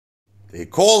They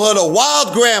call her the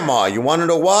Wild Grandma. You want to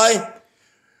know why?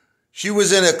 She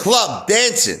was in a club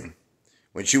dancing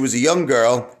when she was a young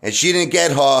girl, and she didn't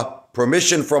get her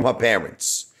permission from her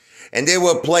parents. And they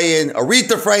were playing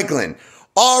Aretha Franklin.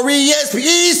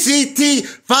 R-E-S-P-E-C-T,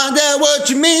 find out what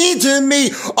you mean to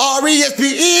me.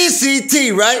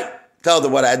 R-E-S-P-E-C-T, right? Tell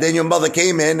them what happened. Then your mother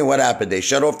came in, and what happened? They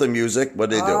shut off the music. What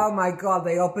did they do? Oh, my God.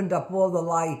 They opened up all the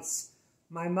lights.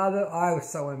 My mother, I was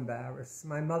so embarrassed.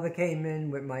 My mother came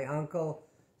in with my uncle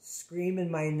screaming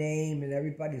my name, and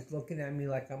everybody's looking at me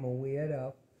like I'm a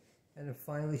weirdo. And then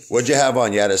finally What'd you have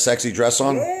on? You had a sexy dress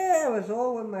on? Yeah, I was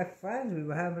all with my friends. We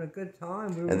were having a good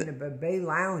time. We were in the Bay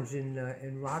Lounge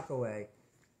in Rockaway.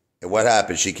 And what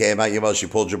happened? She came out your mouth, she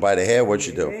pulled you by the hair. What'd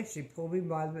she do? Yeah, she pulled me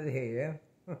by the hair.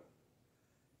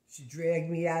 She dragged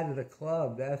me out of the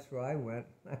club. That's where I went.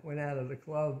 I went out of the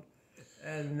club.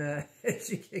 And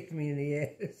she kicked me in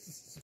the ass.